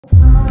Her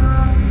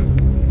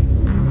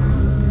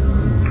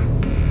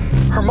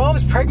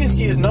mom's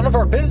pregnancy is none of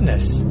our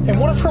business. And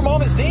what if her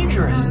mom is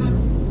dangerous?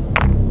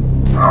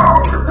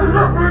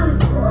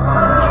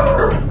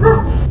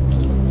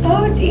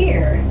 Oh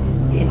dear,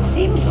 it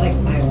seems like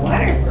my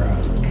water broke.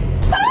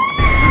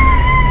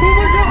 Oh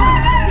my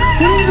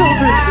god! What is all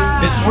this?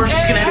 This is where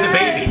she's gonna have the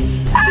babies.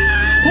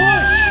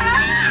 Push!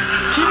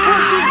 Keep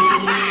pushing!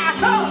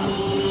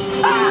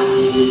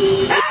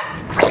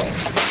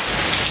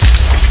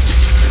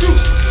 Dude,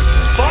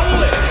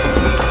 follow it!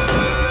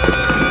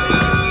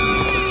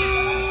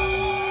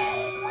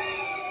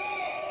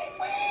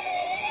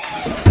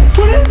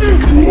 What is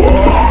it?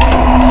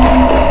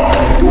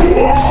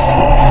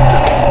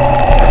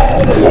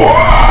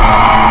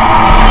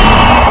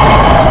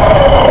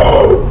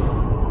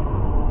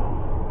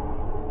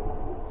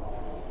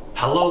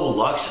 Hello,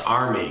 Lux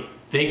Army.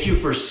 Thank you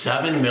for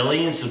 7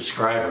 million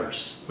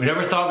subscribers. We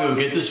never thought we would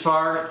get this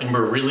far, and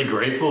we're really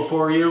grateful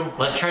for you.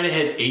 Let's try to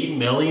hit 8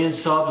 million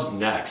subs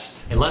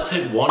next. And let's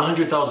hit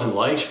 100,000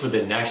 likes for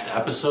the next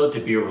episode to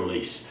be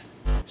released.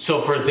 So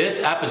for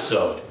this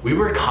episode, we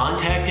were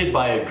contacted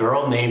by a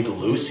girl named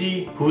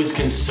Lucy who is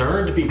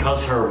concerned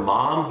because her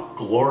mom,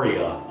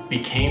 Gloria,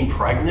 became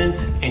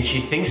pregnant and she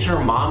thinks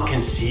her mom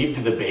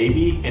conceived the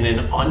baby in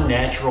an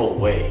unnatural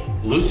way.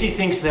 Lucy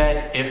thinks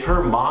that if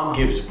her mom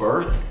gives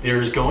birth,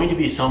 there's going to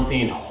be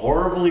something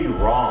horribly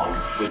wrong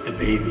with the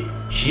baby.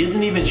 She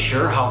isn't even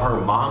sure how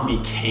her mom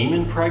became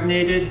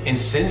impregnated, and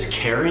since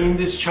carrying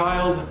this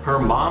child, her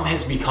mom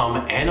has become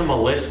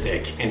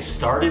animalistic and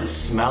started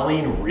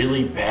smelling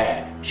really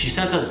bad. She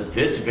sent us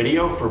this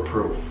video for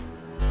proof.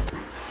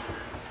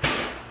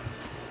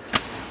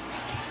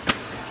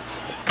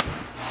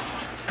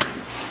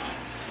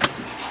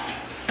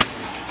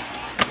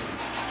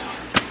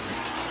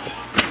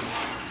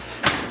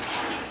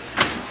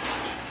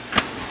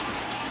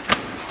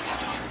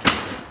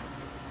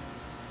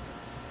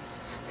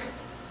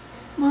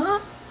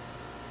 Mom?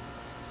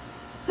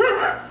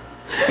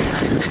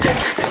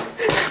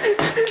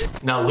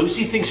 Now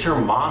Lucy thinks her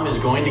mom is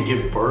going to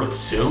give birth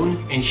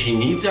soon, and she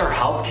needs our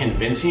help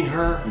convincing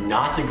her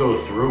not to go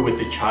through with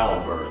the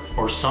childbirth,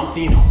 or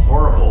something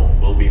horrible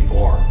will be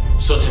born.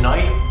 So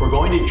tonight, we're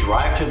going to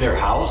drive to their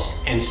house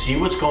and see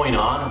what's going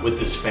on with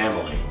this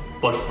family.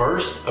 But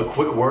first, a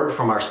quick word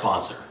from our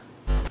sponsor.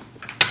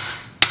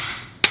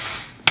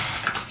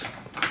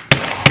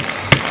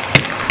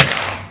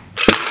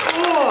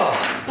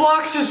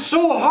 Blocks is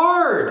so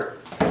hard!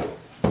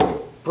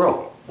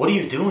 Bro, what are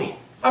you doing?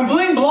 I'm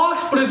playing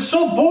blocks, but it's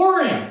so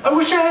boring! I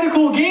wish I had a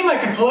cool game I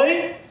could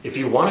play! If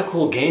you want a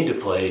cool game to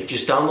play,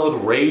 just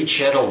download Raid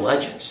Shadow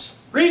Legends.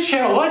 Raid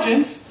Shadow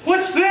Legends?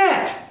 What's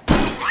that?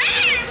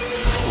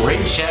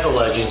 Raid Shadow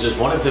Legends is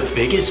one of the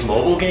biggest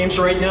mobile games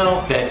right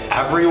now that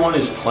everyone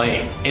is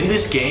playing. In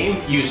this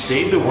game, you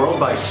save the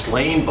world by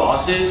slaying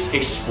bosses,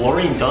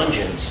 exploring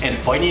dungeons, and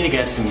fighting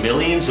against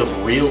millions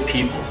of real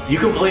people. You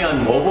can play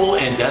on mobile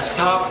and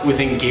desktop with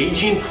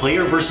engaging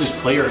player versus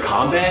player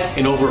combat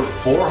and over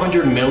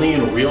 400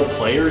 million real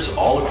players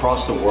all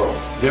across the world.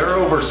 There are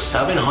over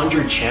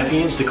 700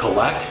 champions to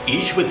collect,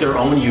 each with their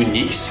own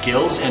unique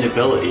skills and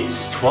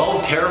abilities,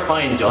 12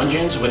 terrifying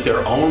dungeons with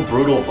their own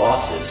brutal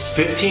bosses,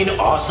 15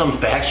 awesome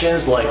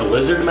factions like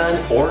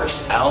lizardmen,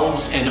 orcs,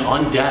 elves, and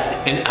undead,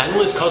 and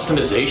endless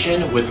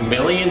customization with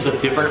millions of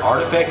different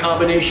artifact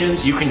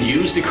combinations you can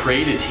use to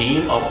create a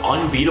team of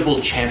unbeatable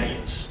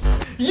champions.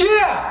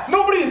 Yeah!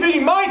 Nobody's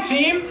beating my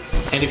team!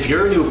 And if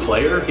you're a new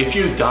player, if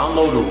you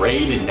download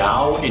Raid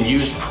now and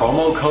use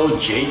promo code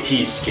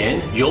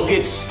JTSkin, you'll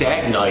get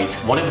Stag Knight,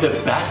 one of the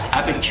best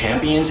epic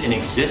champions in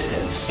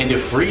existence, and a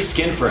free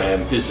skin for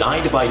him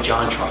designed by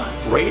Jontron.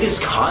 Raid is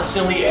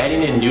constantly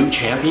adding in new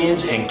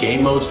champions and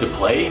game modes to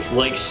play,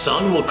 like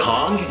Sun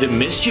Wukong, the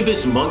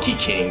mischievous Monkey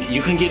King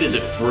you can get as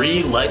a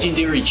free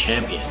legendary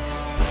champion.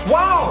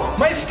 Wow!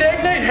 My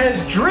Stag Knight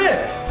has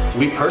drip!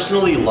 We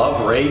personally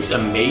love Raid's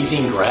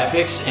amazing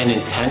graphics and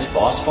intense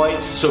boss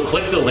fights, so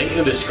click the link in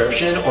the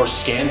description or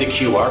scan the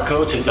QR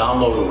code to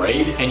download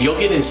Raid, and you'll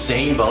get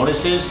insane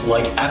bonuses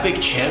like Epic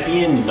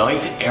Champion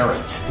Knight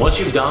Errant. Once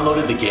you've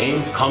downloaded the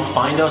game, come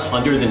find us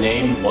under the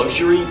name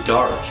Luxury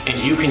Dark, and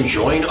you can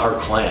join our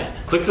clan.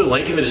 Click the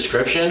link in the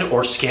description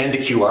or scan the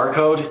QR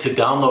code to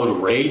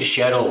download Raid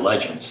Shadow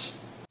Legends.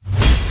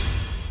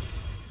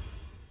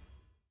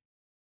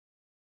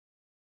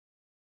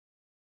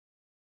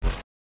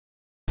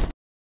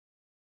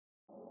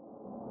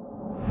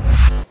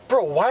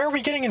 Bro, why are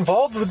we getting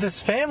involved with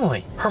this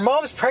family? Her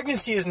mom's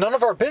pregnancy is none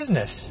of our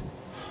business.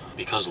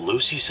 Because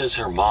Lucy says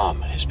her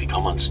mom has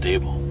become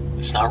unstable.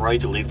 It's not right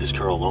to leave this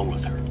girl alone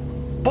with her.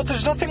 But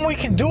there's nothing we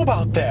can do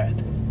about that.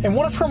 And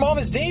what if her mom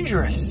is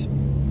dangerous?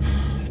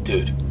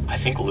 Dude, I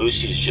think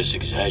Lucy's just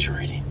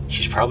exaggerating.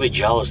 She's probably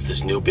jealous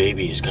this new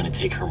baby is going to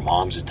take her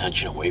mom's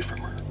attention away from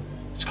her.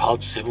 It's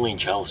called sibling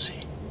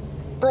jealousy.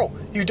 Bro,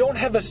 you don't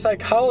have a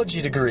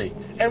psychology degree.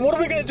 And what are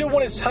we going to do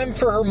when it's time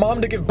for her mom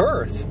to give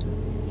birth?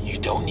 You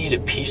don't need a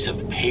piece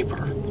of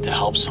paper to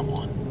help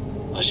someone.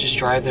 Let's just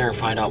drive there and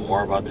find out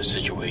more about the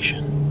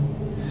situation.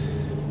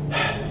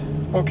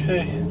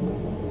 Okay.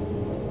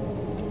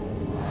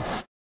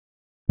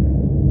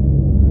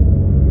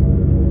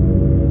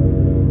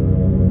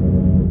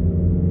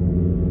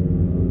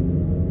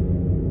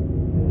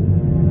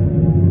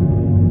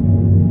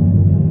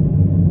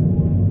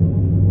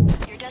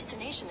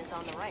 location is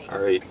on the right. All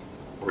right,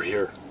 we're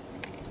here.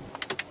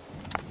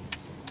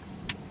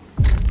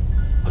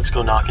 Let's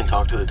go knock and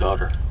talk to the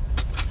daughter.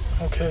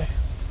 Okay.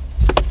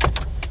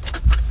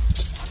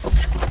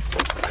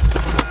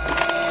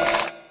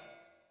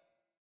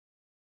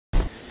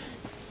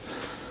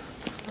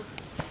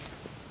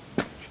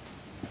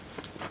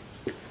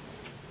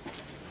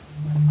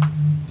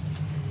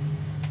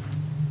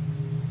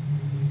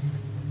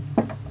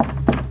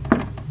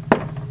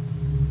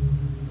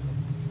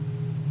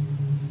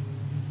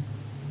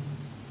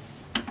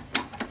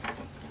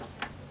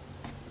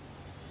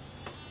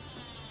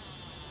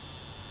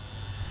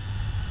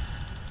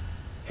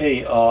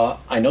 Hey,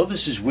 I know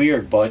this is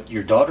weird, but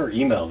your daughter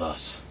emailed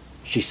us.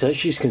 She says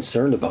she's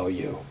concerned about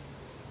you.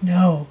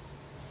 No,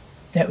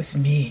 that was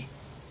me.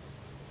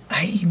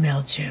 I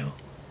emailed you.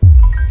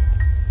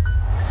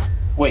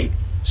 Wait,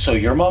 so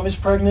your mom is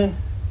pregnant?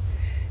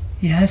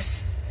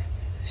 Yes,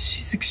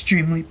 she's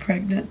extremely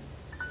pregnant.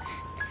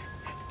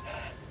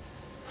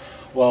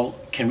 Well,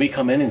 can we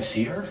come in and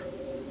see her?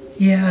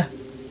 Yeah,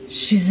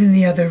 she's in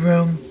the other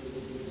room.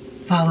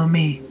 Follow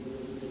me.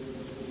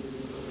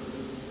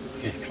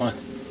 Okay, come on.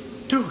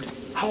 Dude,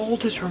 how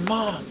old is her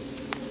mom?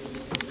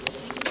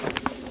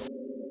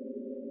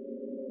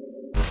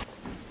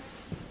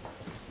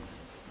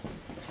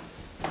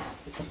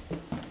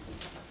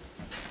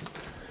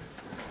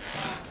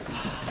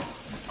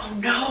 Oh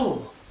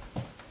no!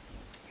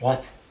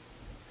 What?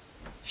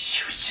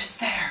 She was just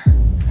there.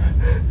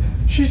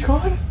 She's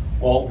gone?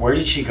 Well, where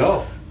did she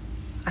go?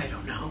 I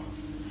don't know.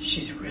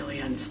 She's really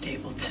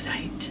unstable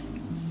tonight.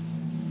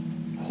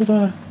 Hold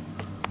on.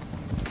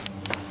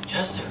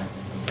 Chester,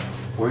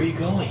 where are you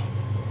going?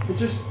 We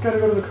just gotta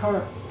go to the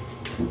car.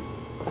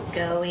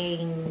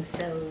 Going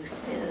so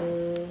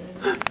soon.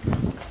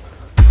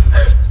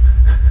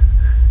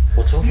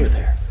 What's over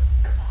there?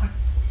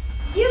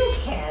 You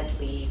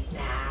can't leave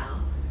now.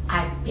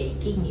 I'm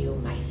baking you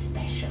my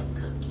special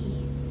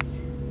cookies.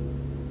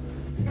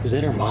 Is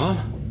that her mom?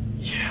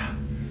 Yeah.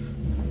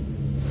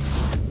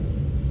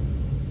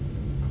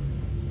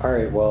 All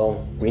right,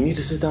 well, we need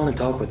to sit down and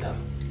talk with them.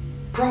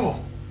 Bro.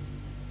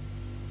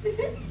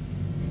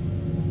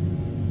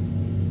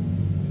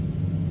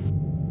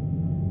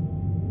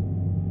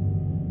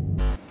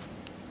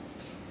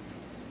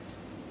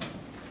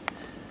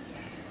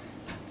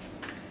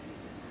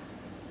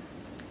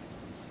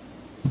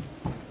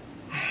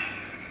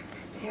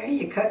 Here are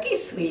your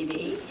cookies,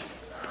 sweetie.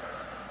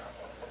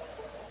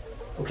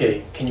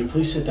 Okay, can you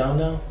please sit down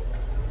now?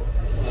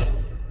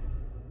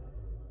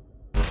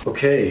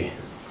 Okay,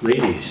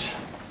 ladies,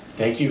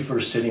 thank you for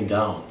sitting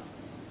down.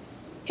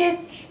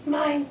 It's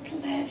my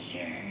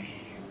pleasure.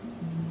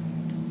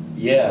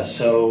 Yeah,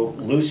 so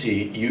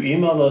Lucy, you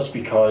emailed us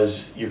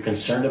because you're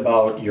concerned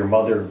about your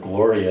mother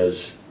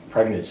Gloria's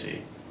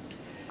pregnancy.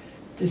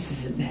 This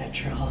isn't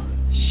natural.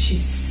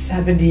 She's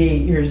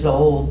 78 years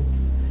old.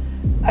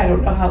 I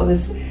don't know how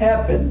this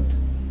happened.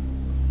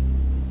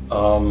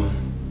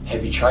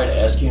 Have you tried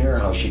asking her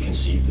how she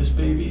conceived this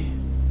baby?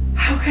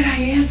 How could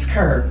I ask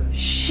her?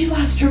 She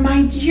lost her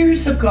mind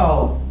years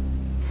ago.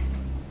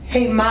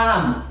 Hey,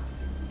 Mom,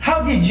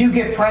 how did you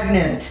get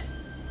pregnant?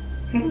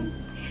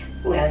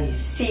 Well, you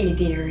see,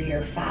 dear,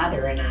 your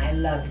father and I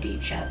loved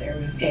each other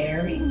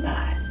very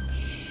much.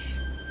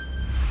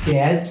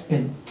 Dad's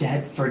been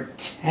dead for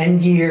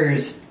 10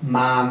 years,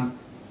 Mom.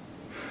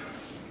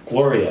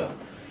 Gloria,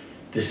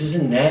 this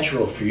isn't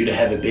natural for you to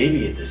have a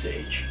baby at this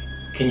age.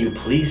 Can you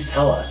please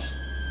tell us,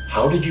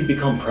 how did you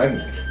become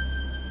pregnant?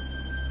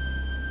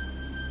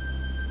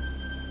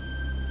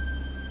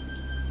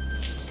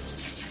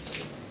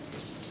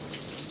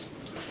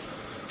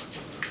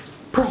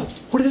 Bro,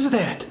 what is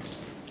that?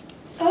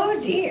 Oh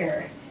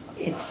dear,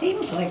 it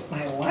seems like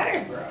my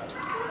water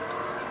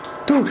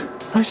broke. Dude,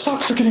 my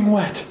socks are getting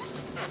wet.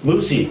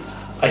 Lucy,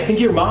 I think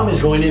your mom is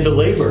going into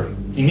labor.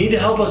 You need to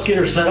help us get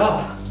her set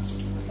up.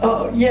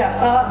 Oh,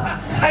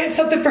 yeah, I have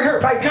something for her,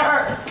 my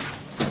car.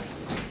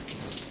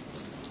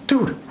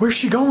 Dude, where's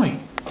she going?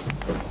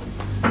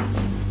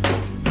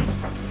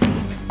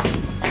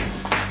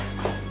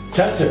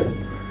 Chester.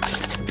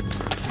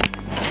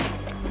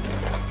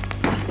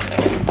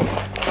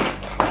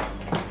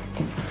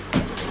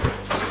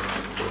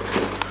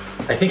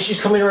 I think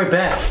she's coming right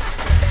back.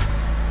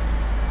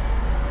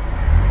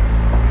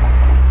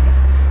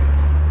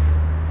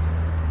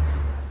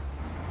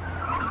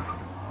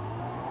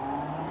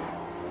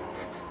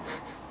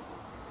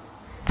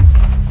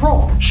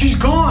 Bro, she's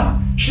gone.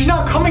 She's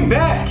not coming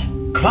back.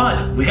 Come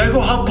on, we gotta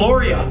go help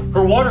Gloria.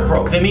 Her water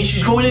broke. That means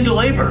she's going into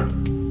labor.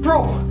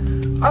 Bro,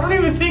 I don't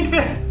even think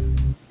that...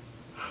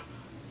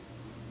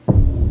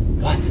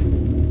 What?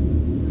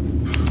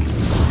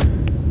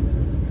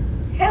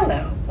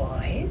 Hello,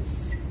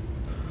 boys.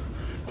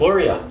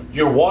 Gloria,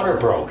 your water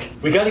broke.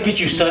 We gotta get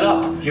you set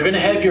up. You're gonna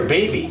have your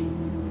baby.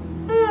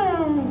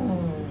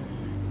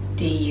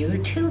 Do you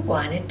two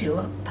want to do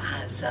a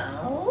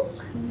puzzle?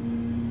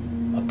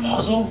 A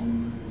puzzle?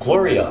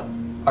 Gloria,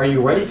 are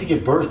you ready to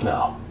give birth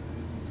now?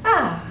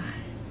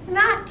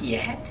 Not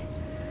yet.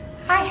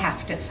 I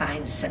have to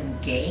find some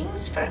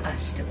games for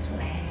us to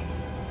play.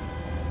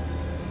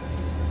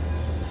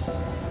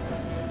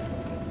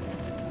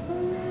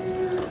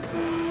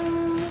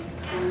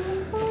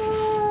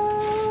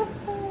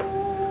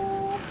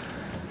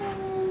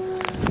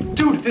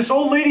 This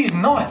old lady's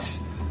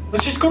nuts.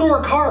 Let's just go to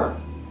her car.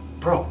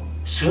 Bro,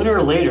 sooner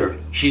or later,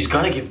 she's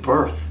gonna give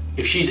birth.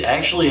 If she's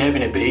actually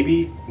having a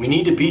baby, we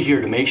need to be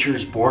here to make sure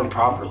it's born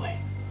properly.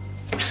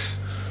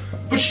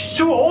 But she's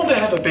too old to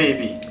have a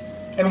baby.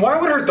 And why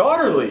would her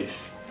daughter leave?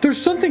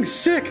 There's something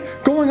sick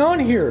going on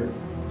here.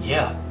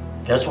 Yeah,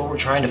 that's what we're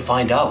trying to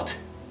find out.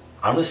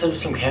 I'm gonna set up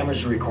some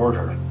cameras to record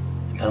her,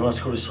 and then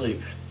let's go to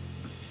sleep.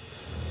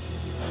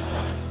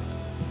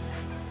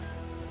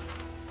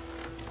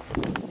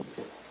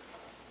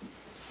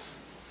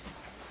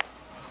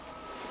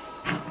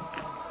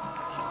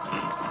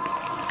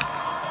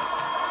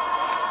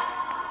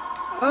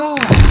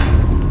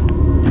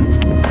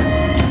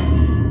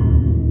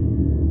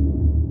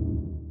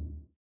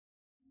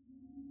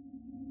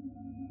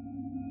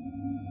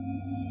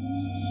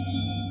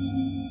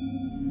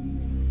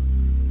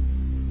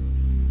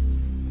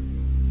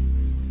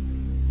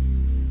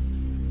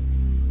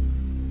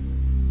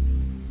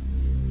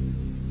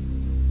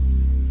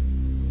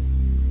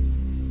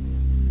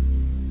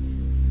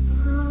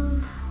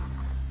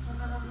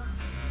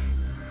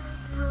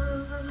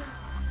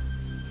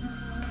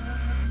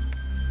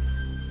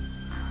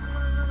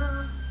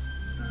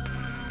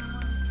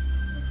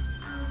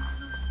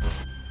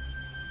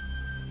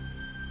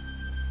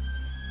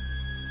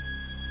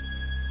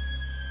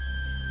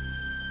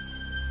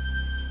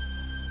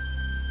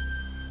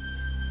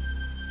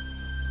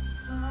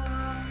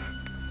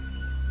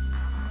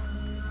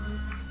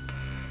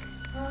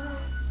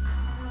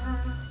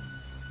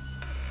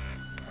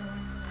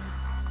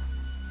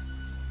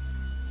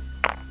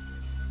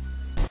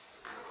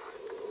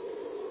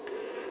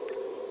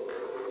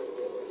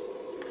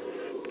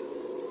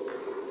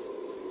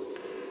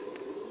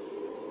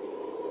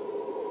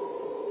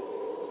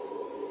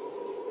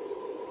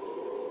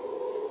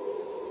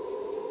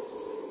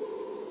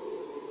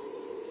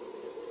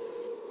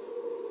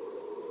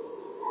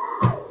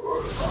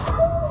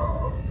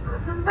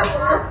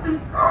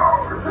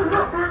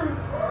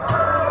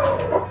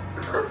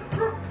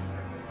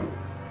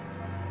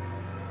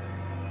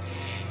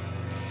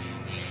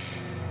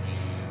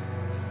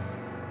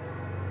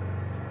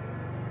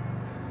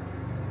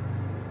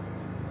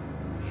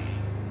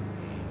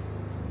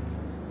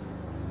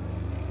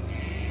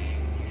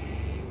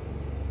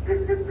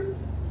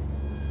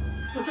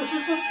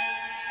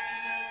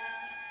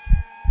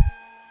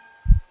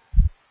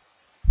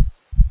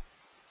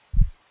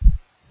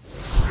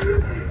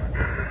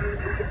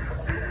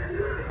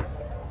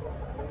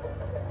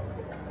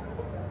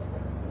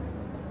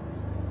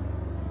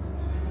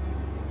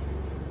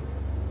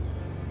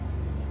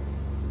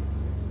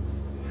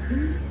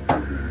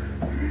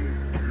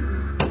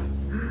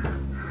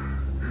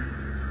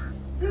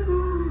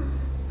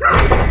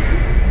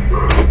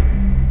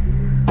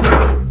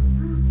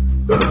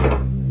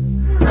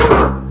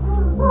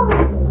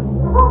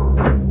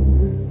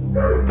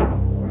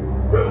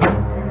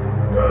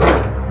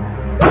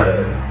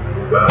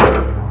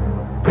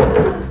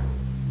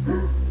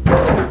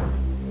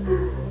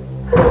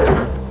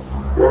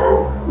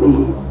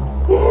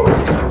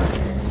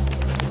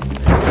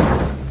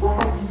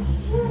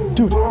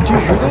 Dude, do you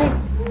hear that?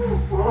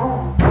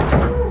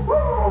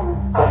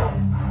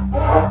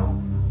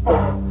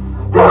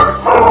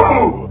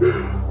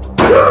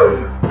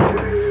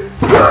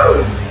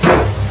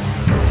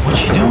 What's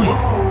she doing?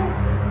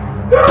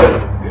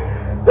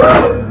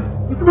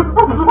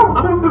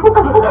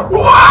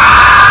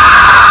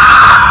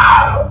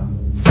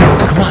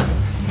 Come on.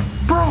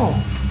 Bro!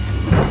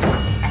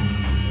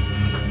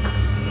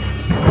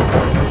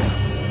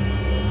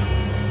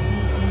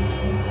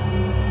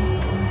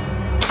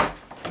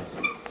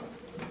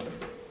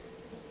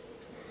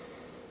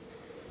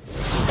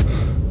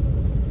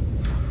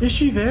 Is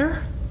she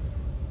there?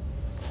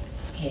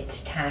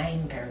 It's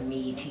time for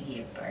me to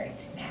give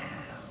birth now.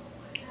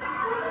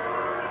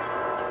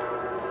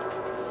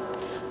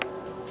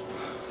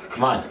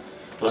 Come on,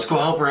 let's go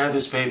help her have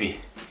this baby.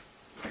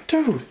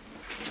 Dude.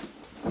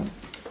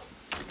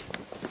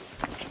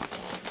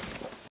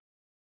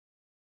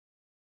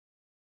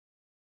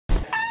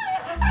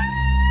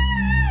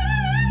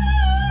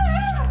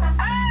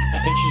 I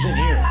think she's in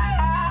here.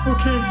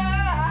 Okay.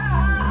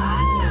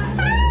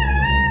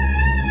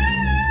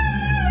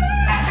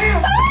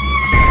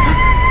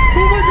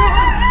 Oh my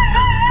god!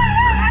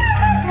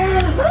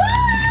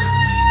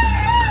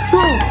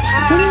 Bro,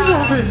 what is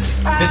all this?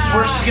 This is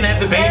where she's gonna have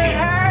the baby.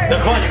 Now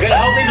come on, you gotta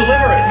help me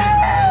deliver it.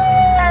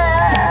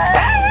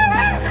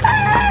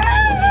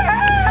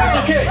 It's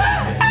okay.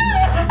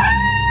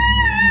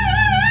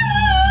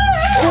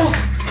 Oh,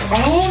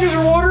 how long is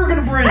her water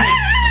gonna break?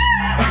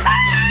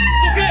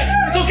 It's okay.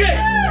 It's okay.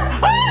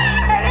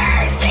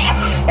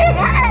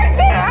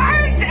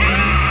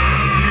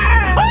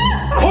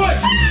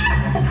 Push.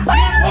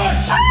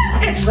 Push.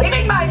 It's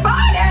leaving my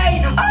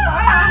body!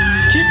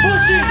 Keep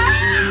pushing.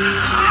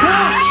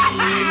 Push.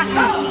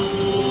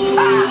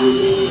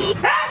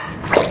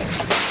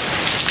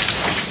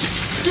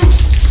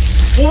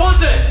 What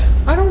was it?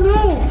 I don't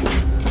know.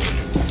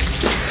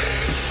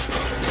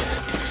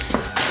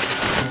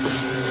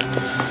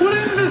 What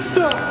is this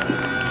stuff?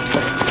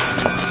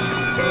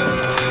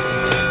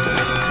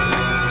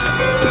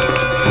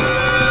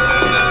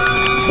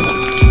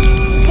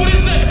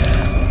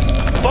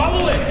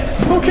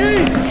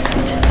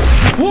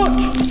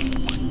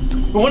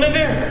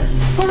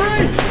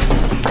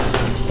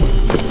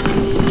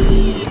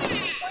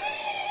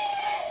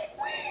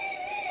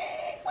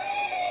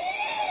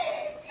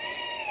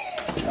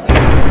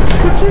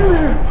 What's in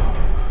there?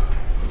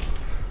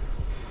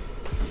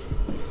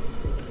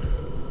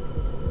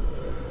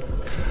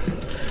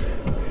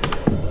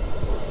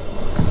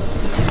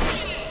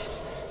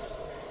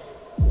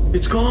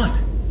 It's gone.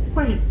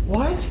 Wait,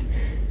 what?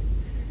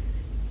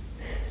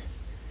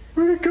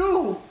 Where'd it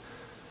go?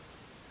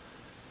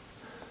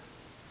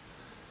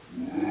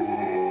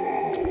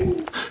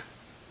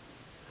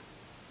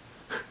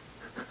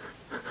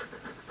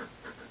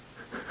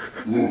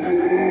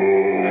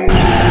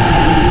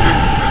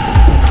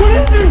 What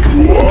is it?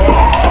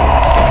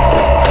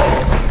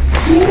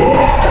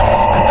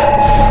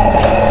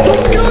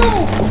 Let's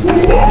go!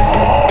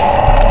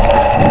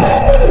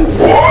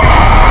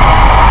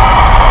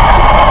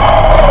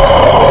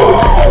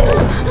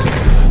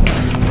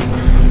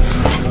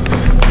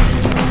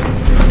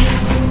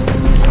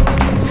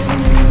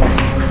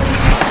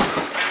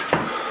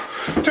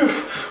 Dude,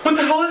 what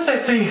the hell is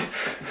that thing?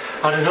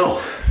 I don't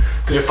know.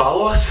 Did it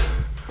follow us?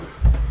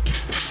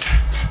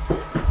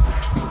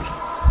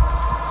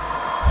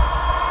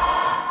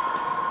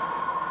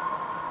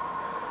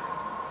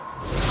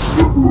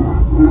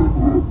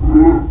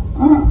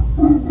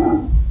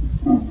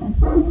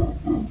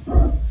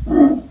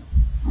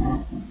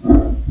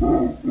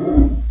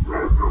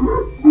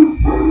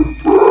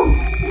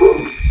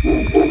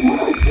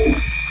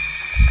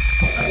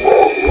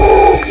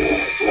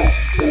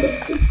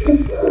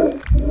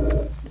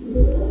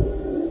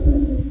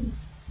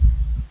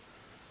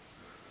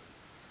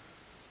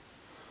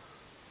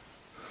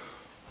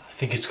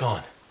 I think it's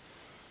gone.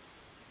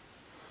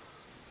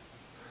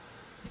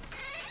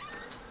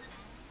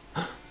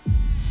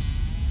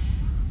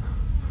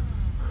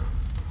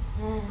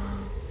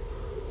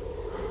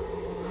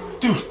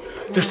 Dude,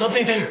 there's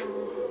something there.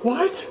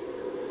 What?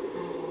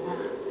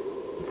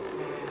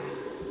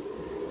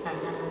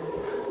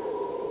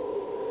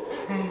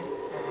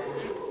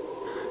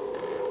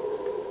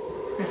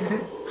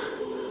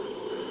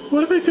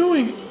 What are they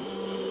doing?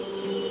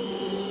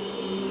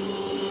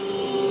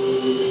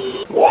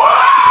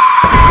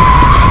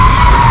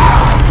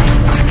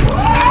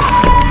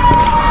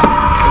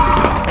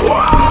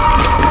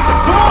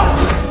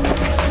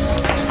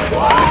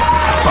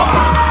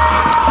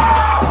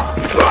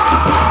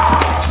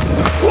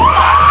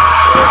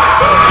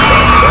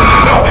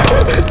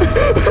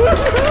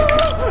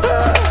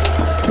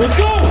 Let's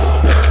go!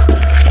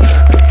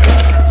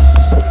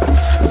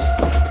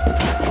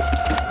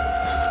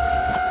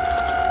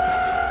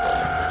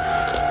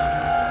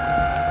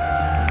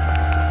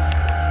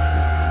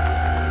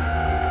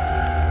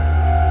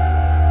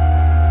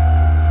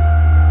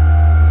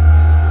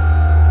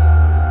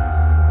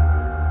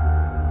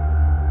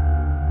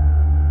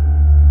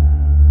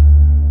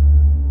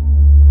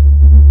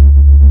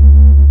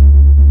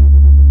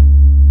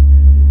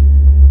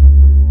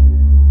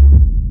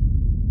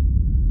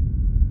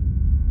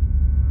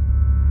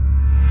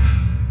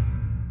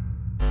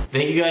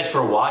 Thank you guys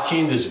for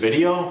watching this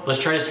video.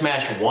 Let's try to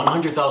smash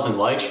 100,000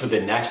 likes for the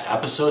next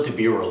episode to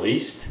be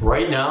released.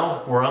 Right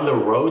now, we're on the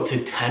road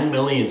to 10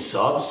 million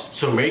subs,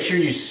 so make sure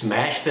you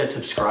smash that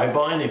subscribe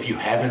button if you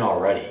haven't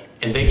already.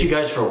 And thank you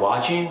guys for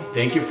watching,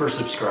 thank you for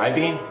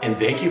subscribing, and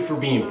thank you for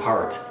being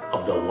part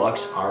of the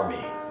Lux Army.